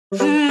Good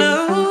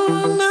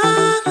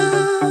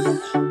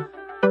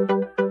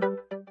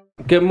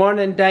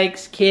morning,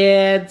 Dyches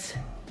kids.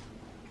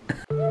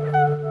 Hey,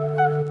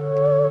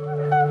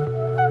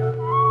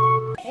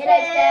 Dyches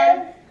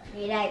fam.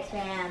 Hey, Dyches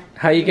fam.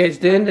 How you guys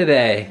doing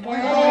today?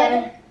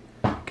 Good.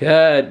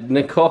 Good.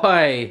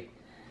 Nicoy,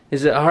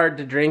 is it hard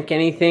to drink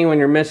anything when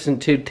you're missing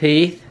 2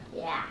 teeth?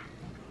 Yeah.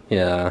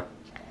 Yeah.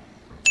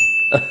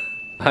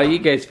 How you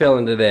guys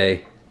feeling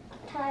today?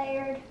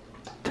 Tired.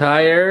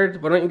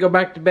 Tired? Why don't you go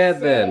back to bed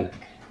then?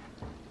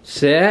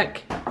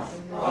 Sick?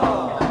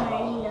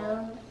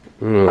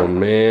 Oh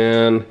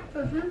man.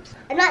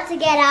 I'm not to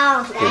get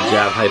off. Good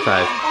job. High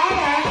five.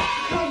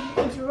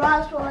 It's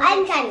Roswell.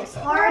 I'm kind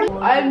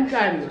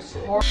of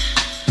sorry.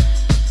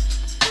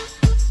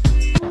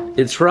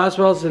 It's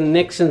Roswell's and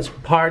Nixon's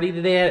party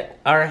today at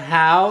our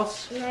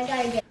house.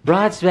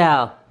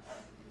 Roswell,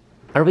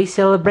 are we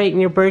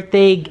celebrating your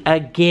birthday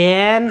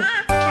again?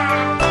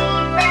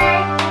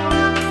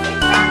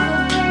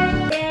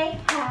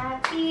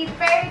 Happy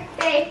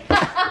birthday.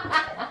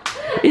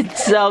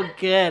 It's so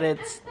good.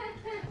 It's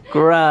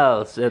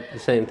gross at the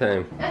same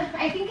time.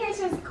 I think it's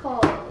just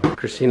cold.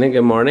 Christina,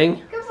 good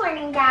morning. Good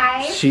morning,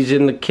 guys. She's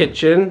in the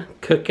kitchen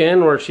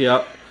cooking, where she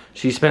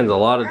spends a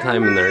lot of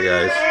time in there,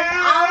 guys.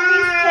 All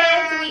these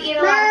kids, we eat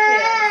a lot of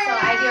food, so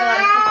I do a lot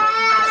of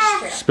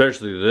cooking.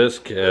 Especially this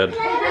kid.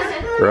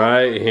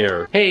 Right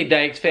here. Hey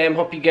Dyches fam,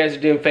 hope you guys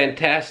are doing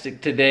fantastic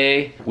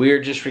today. We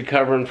are just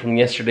recovering from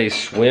yesterday's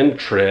swim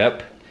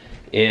trip,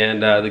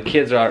 and the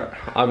kids are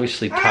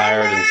obviously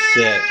tired and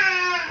sick.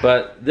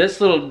 But this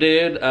little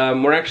dude,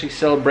 we're actually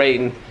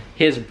celebrating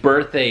his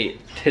birthday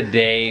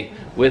today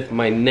with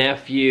my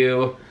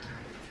nephew.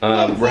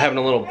 We're having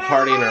a little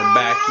party in our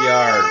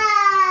backyard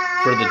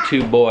for the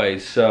 2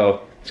 boys,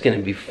 so it's gonna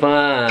be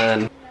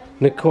fun.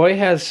 Nicoy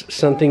has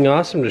something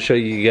awesome to show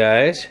you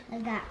guys. I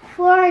got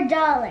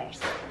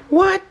 $4.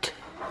 What?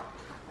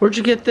 Where'd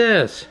you get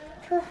this?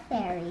 Tooth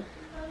Fairy.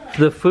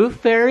 The Foof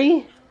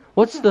Fairy?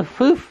 What's the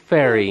Foof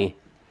Fairy?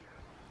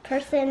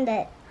 Person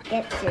that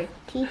gets your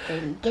teeth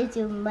and gives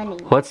you money.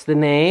 What's the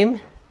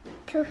name?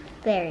 Tooth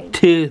Fairy.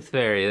 Tooth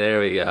Fairy, there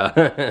we go.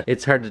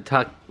 It's hard to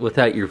talk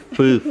without your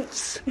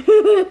foofs,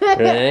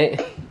 right?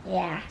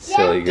 Yeah.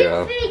 Silly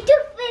girl. Tooth Fairy,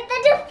 the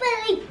Tooth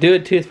Fairy. Do a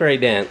Tooth Fairy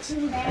dance.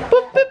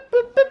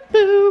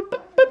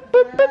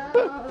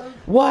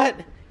 What?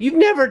 You've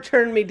never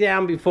turned me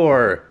down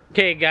before.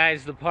 Okay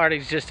guys, the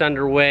party's just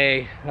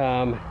underway.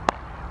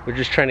 We're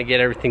just trying to get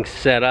everything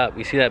set up.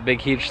 You see that big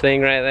huge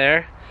thing right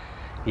there?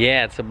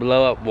 Yeah, it's a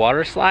blow up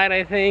water slide,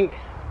 I think.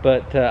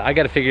 But I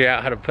gotta figure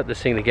out how to put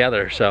this thing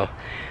together. So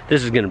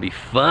this is gonna be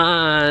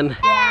fun.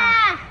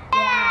 Yeah.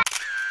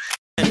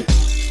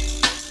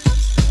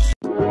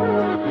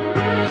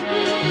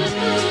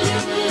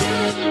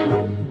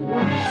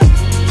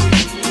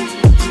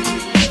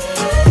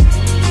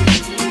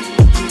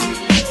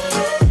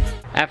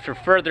 After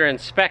further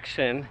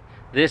inspection,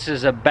 this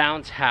is a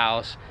bounce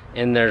house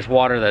and there's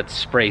water that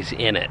sprays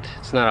in it.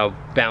 It's not a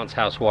bounce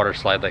house water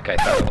slide like I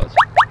thought it was.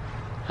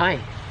 Hi,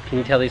 can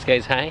you tell these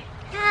guys hi?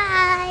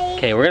 Hi.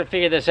 Okay, we're gonna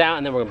figure this out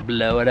and then we're gonna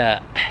blow it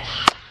up.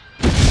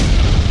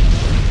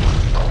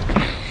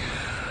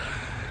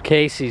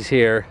 Casey's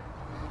here.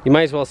 You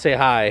might as well say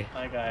hi.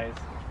 Hi guys.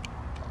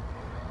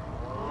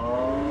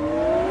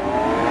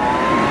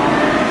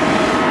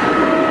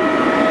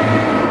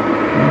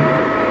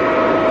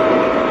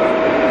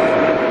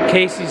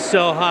 Casey's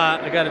so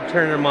hot, I gotta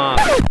turn him off.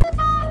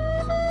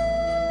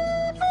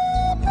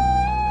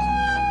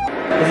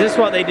 Is this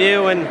what they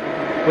do when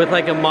with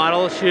like a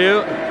model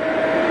shoot?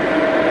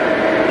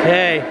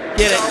 Okay,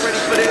 get it.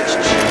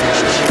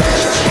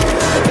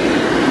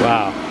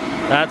 Wow,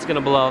 that's gonna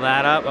blow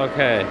that up,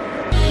 okay.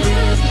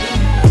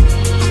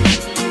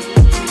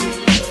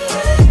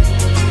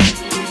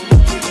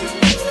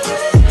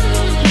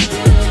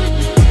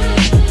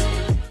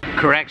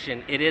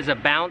 Correction, it is a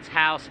bounce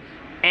house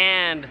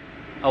and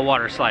a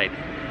water slide,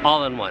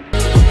 all in one.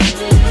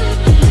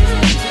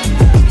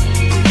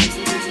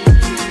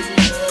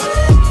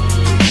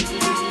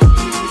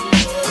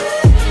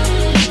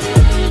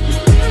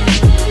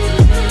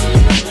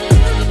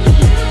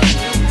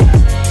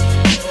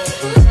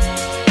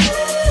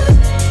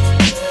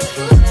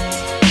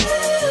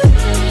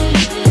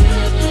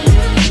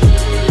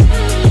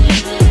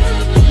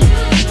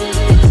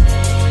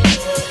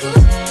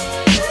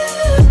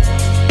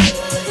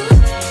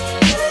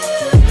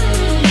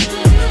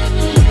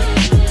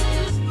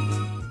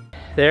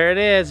 There it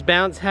is,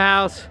 bounce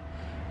house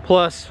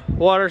plus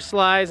water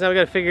slides. Now we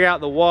gotta figure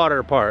out the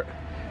water part.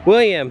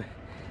 William,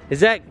 does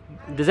that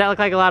look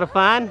like a lot of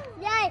fun?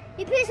 Yeah,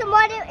 you put some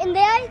water in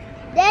there,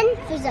 then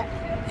there's a...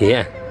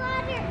 Yeah.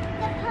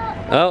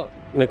 Oh,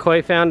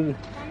 Nicoy found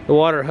the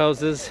water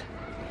hoses.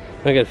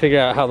 I gotta figure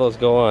out how those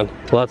go on.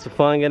 Lots of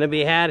fun gonna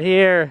be had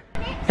here.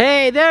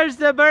 Hey, there's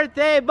the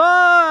birthday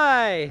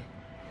boy!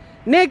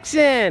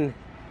 Nixon!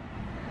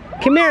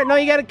 Come here, no,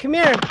 you gotta come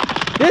here.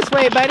 This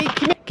way, buddy,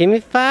 come here. Give me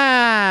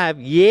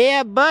 5.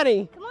 Yeah,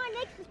 buddy. Come on,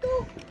 Nick, let's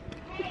go.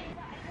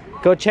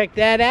 Go check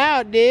that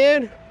out,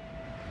 dude.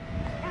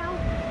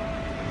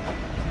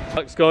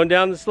 Brooke's going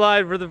down the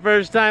slide for the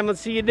first time. Let's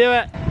see you do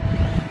it.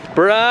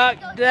 Brooke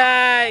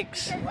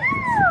Dykes.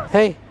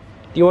 Hey,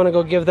 do you want to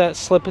go give that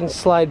slip and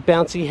slide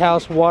bouncy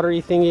house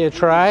watery thingy a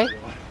try?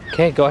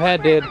 Okay, go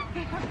ahead, dude.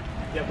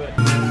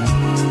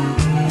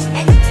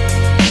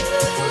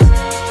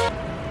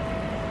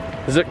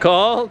 Is it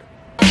cold?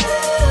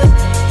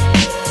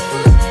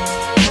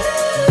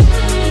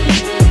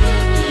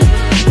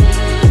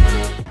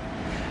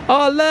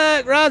 Oh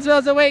look,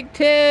 Roswell's awake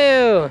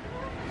too.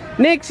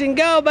 Nixon,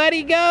 go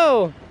buddy,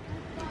 go.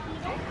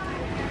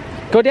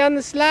 Go down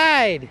the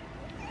slide.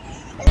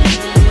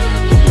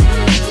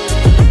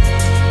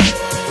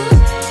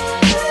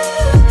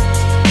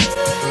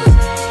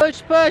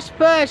 Push, push,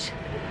 push.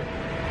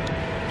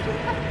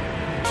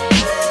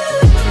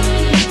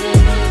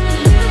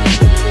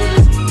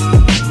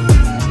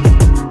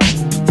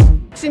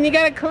 Nixon, you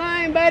gotta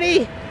climb,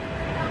 buddy.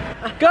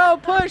 Go,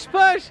 push,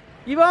 push.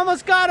 You've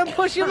almost got him.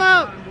 Push him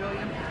up.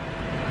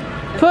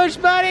 Push,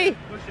 buddy.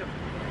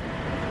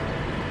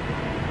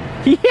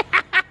 Yeah.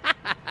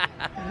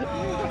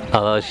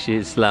 Oh, those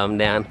shoes slow him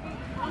down.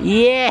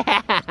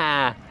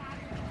 Yeah.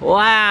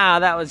 Wow,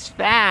 that was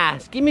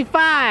fast. Give me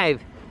 5.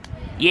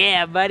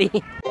 Yeah, buddy.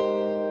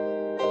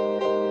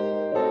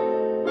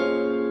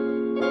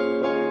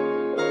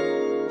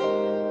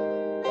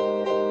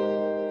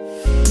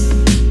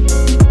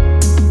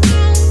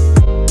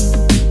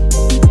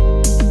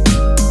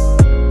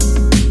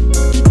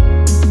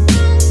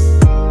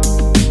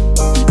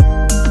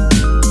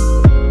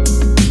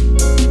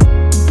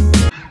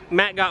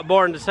 Matt got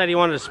bored and decided he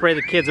wanted to spray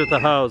the kids with the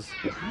hose.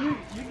 You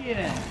get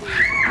it.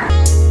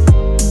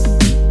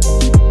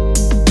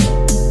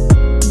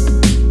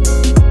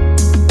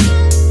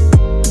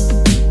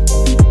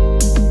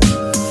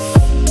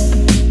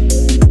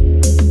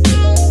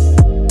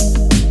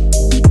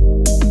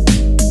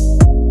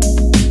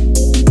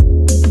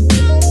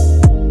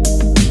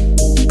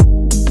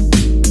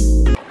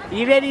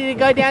 You ready to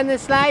go down the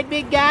slide,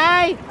 big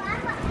guy?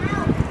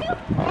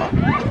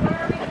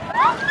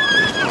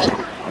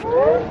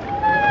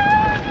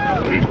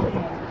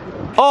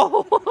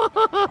 Oh,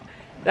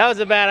 that was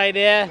a bad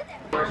idea.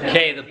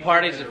 Okay, the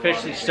party's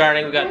officially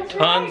starting. We got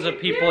tons of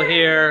people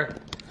here.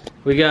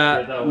 We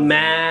got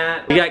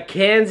Matt, we got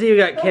Kenzie, we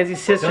got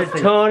Kenzie's sister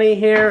Tony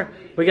here.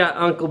 We got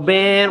Uncle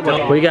Ben,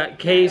 we got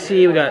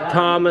Casey, we got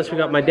Thomas, we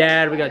got my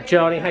dad, we got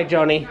Joni. Hi,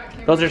 Joni.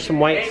 Those are some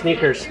white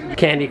sneakers.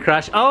 Candy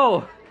Crush.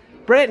 Oh,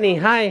 Brittany,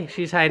 hi.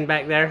 She's hiding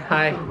back there.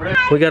 Hi.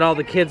 We got all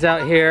the kids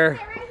out here.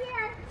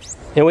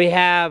 And we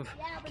have,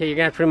 okay, you're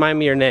gonna have to remind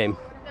me your name.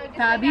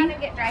 Fabi.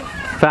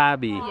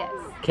 Fabi. Yes.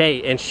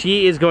 Okay, and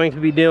she is going to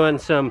be doing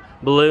some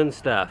balloon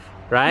stuff,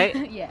 right?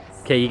 Yes.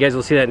 Okay, you guys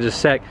will see that in just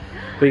a sec.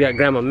 We got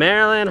Grandma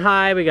Marilyn,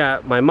 hi. We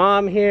got my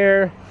mom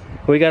here.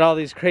 We got all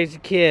these crazy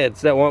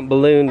kids that want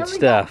balloon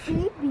stuff.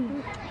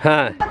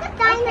 Huh?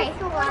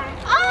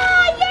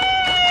 Oh,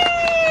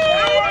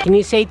 yay! Can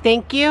you say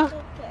thank you?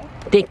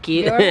 Thank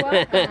you. You're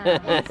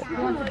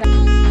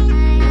welcome.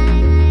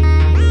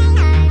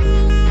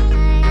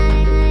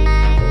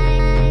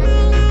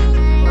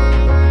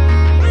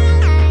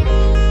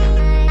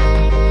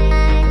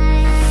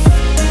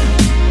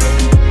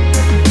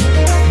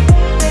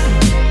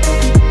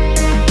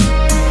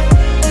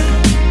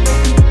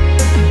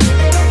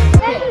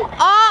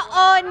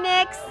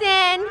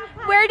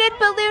 Where did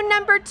balloon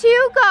number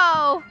 2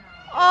 go?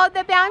 Oh,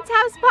 the bounce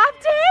house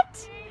popped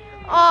it?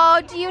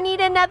 Oh, do you need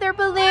another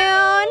balloon?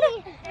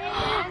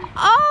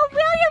 Oh,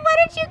 William, what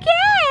did you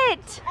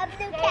get? A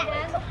blue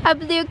cat. A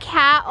blue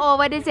cat? Oh,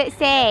 what does it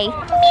say?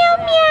 Meow,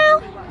 meow.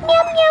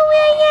 Meow, meow,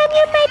 William,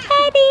 you're my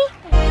buddy.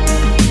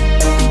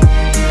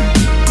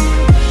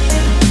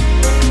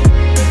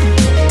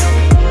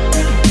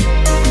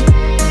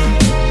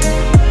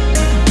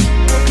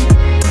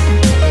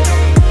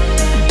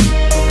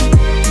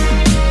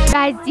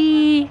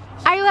 Razzie,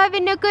 are you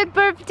having a good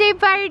birthday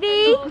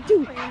party? Oh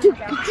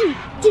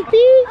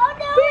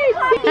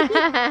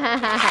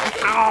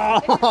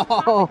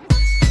Oh.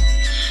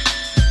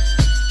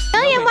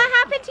 William, what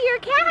happened to your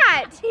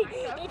cat?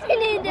 It's a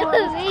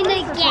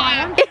wiener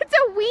cat. It's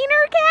a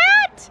wiener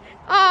cat?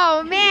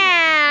 Oh,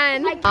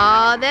 man.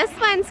 Oh, this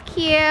one's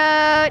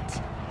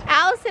cute.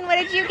 Allison, what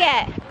did you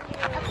get?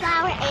 A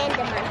flower and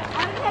a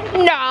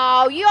monkey.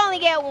 No, you only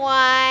get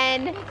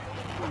one.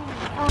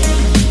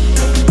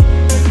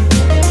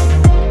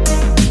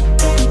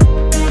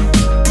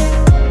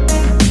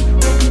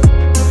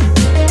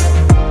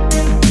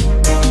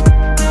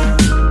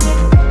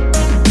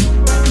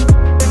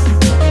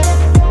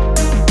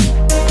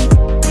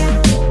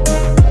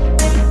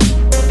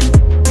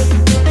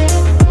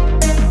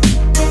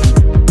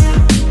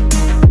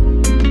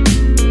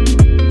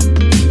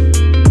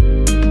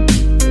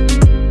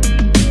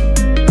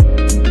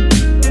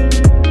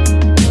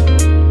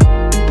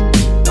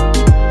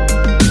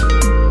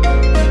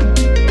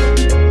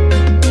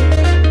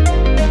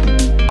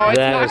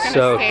 That is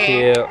so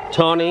cute.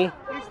 Tony.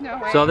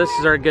 So this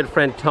is our good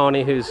friend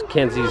Tony, who's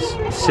Kenzie's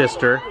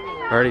sister.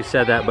 I already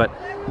said that, but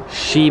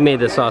she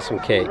made this awesome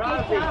cake.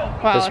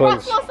 Wow. This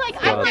one's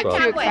I'm too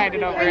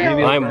excited over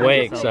it. I'm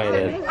way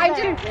excited. I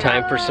do.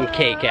 Time for some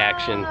cake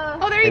action.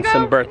 Oh, there you and go.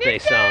 some birthday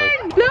Nixon! song.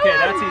 Okay,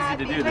 that's easy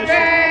to do this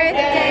year.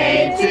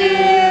 Birthday to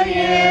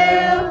you.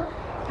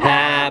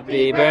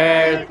 Happy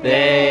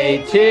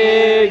birthday to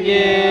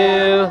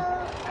you.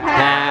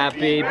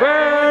 Happy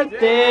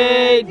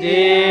birthday,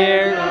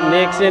 dear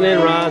Nixon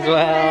and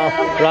Roswell.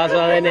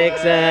 Roswell and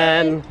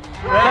Nixon.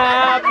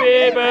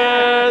 Happy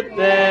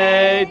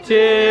birthday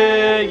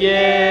to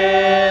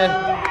you.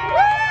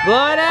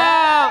 Blow it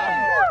out.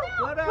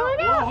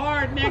 Blow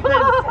hard, Nixon. Good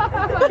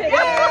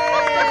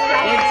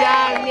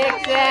job,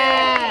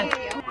 Nixon.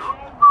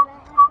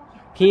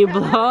 Can you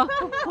blow?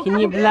 Can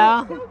you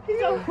blow?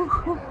 He's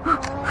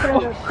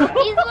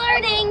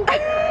learning.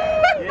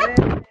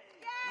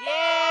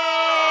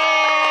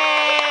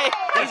 Yay!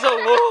 He's a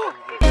woo.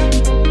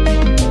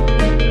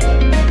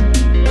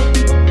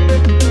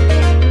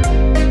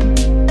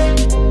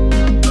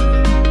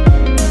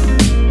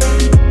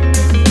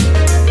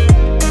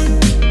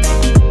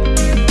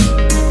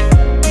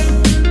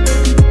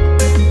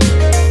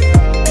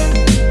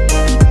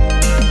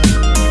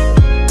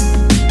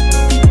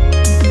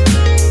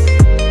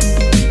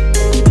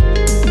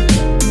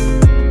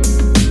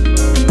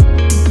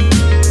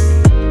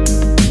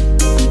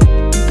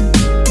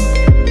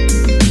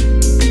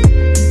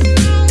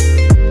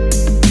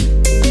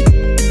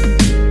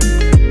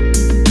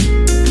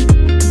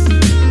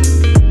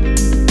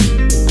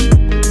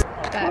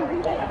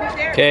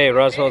 Okay,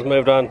 Roswell's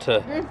moved on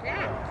to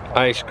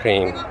ice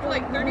cream.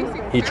 Like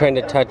 36. You trying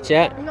to touch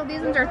it? No,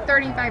 these ones are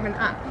 35 and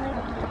up.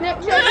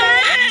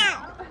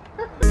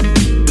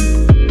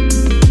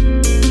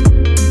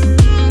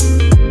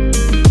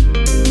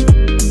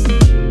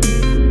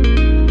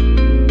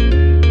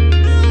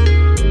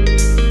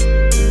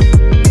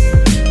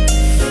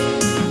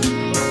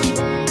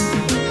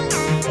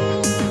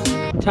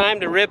 Time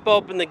to rip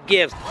open the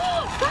gifts.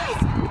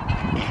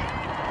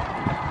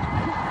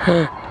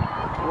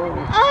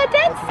 Oh,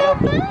 that's so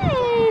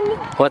fun.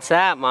 What's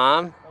that,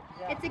 Mom?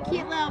 It's a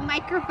cute little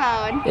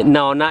microphone.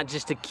 No, not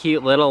just a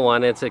cute little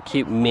one. It's a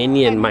cute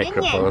minion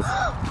microphone.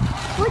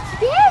 What's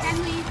this?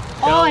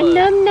 Oh,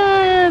 num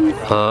nums.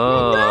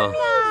 Oh,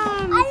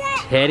 Num.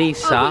 Teddy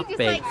soft Just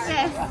bakes. like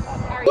this.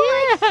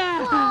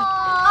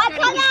 Oh,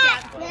 come on.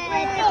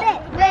 Rip it.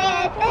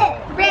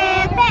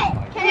 Rip it. Rip it.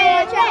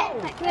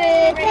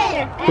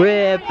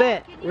 Rip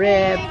it,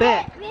 rip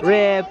it,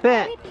 rip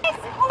it.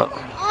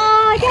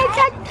 Oh, that's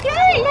a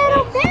cute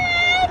little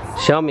bed.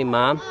 Show me,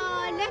 Mom.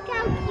 Oh, look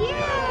how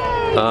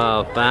cute.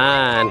 Oh,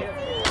 fun.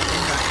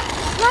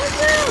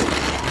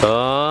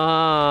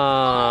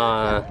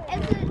 Oh,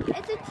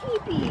 It's a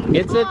teepee.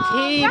 it's a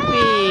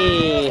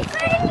teepee.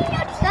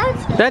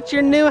 That's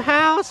your new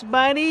house,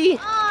 buddy.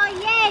 Oh,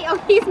 yay. Oh,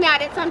 he's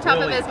mad. It's on top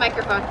of his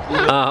microphone.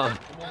 Oh.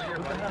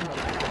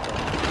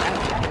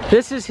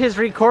 This is his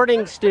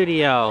recording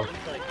studio.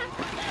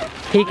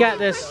 He got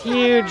this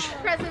huge,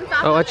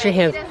 oh, watch your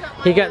hands.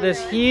 He got this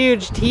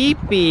huge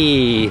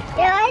teepee.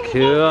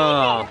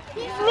 Cool.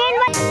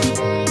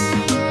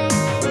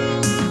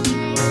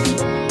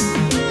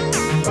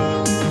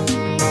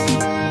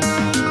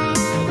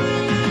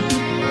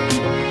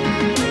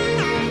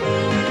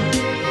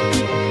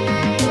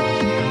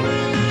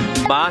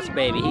 Boss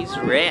baby, he's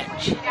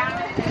rich.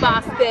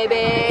 Boss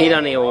baby. He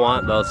don't even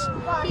want those.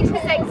 He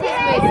just likes his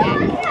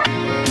music.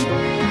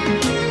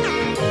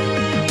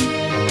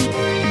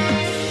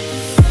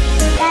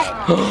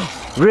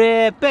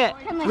 Rip it,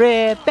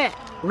 rip it,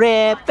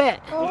 rip it.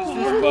 What is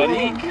this,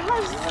 buddy?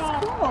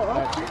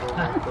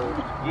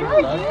 He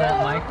loves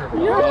that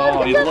microphone.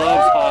 Oh, he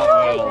loves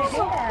Hot Wheels.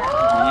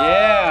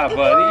 Yeah,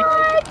 buddy.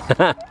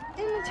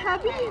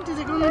 Does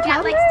it go in the Yeah,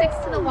 it like sticks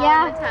to the wall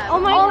of the tub. Oh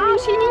my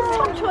gosh, she needs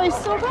top choice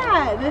so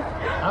bad.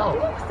 Oh,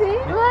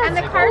 And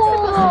the car's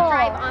supposed to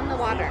drive on the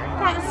water.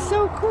 That's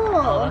so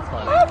cool. that's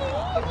fun.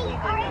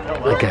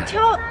 Okay.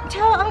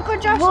 Tell Uncle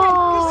Josh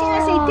and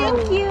Christina say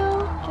thank you.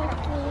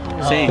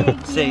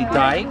 Say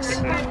Dykes.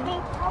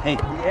 Hey,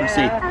 you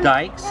say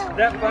Dykes. Is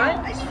that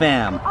fun?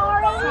 Fam.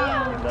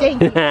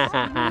 Thank you.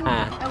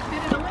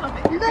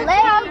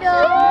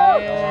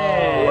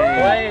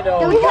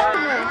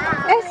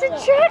 It's a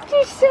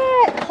tractor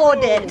set.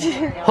 Hold it.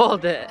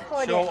 Hold it.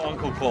 Show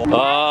Uncle Cole.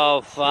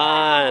 Oh,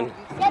 fun.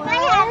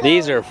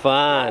 These are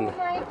fun.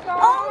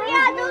 Oh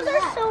yeah, those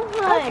are so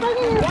fun.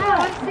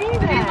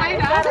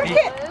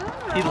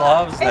 He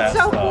loves that It's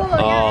so stuff. cool.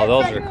 Oh,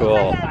 those are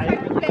cool.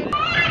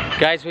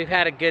 Guys, we've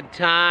had a good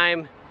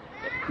time.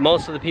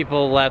 Most of the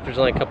people left. There's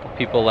only a couple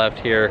people left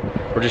here.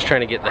 We're just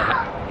trying to get the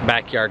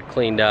backyard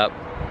cleaned up.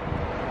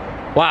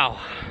 Wow.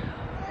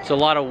 It's a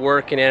lot of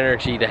work and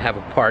energy to have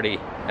a party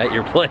at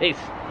your place,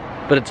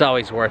 but it's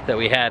always worth it.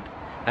 I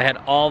had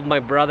all of my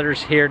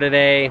brothers here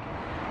today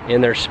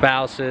and their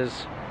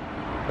spouses.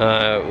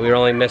 We were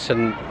only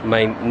missing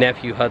my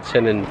nephew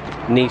Hudson and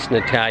niece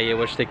Natalia.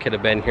 Wish they could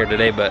have been here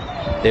today, but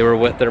they were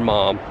with their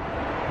mom.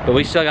 But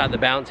we still got the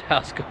bounce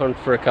house going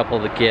for a couple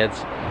of the kids.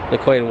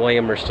 McCoy and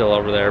William are still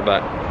over there,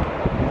 but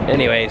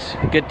Anyways,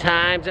 good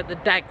times at the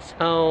Dyches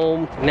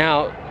home.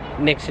 Now,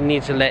 Nixon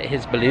needs to let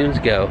his balloons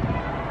go.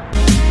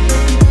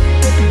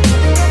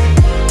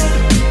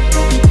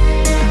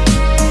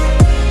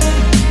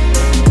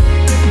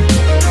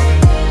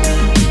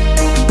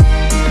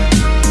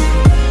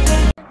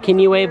 Can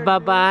you wave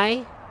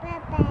bye-bye?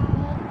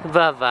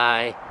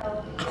 Bye-bye.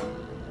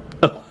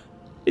 Oh,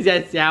 is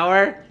that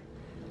sour?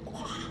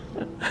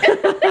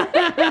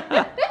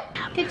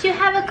 Did you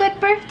have a good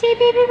birthday,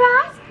 baby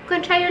Ross?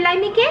 Gonna try your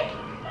lime again?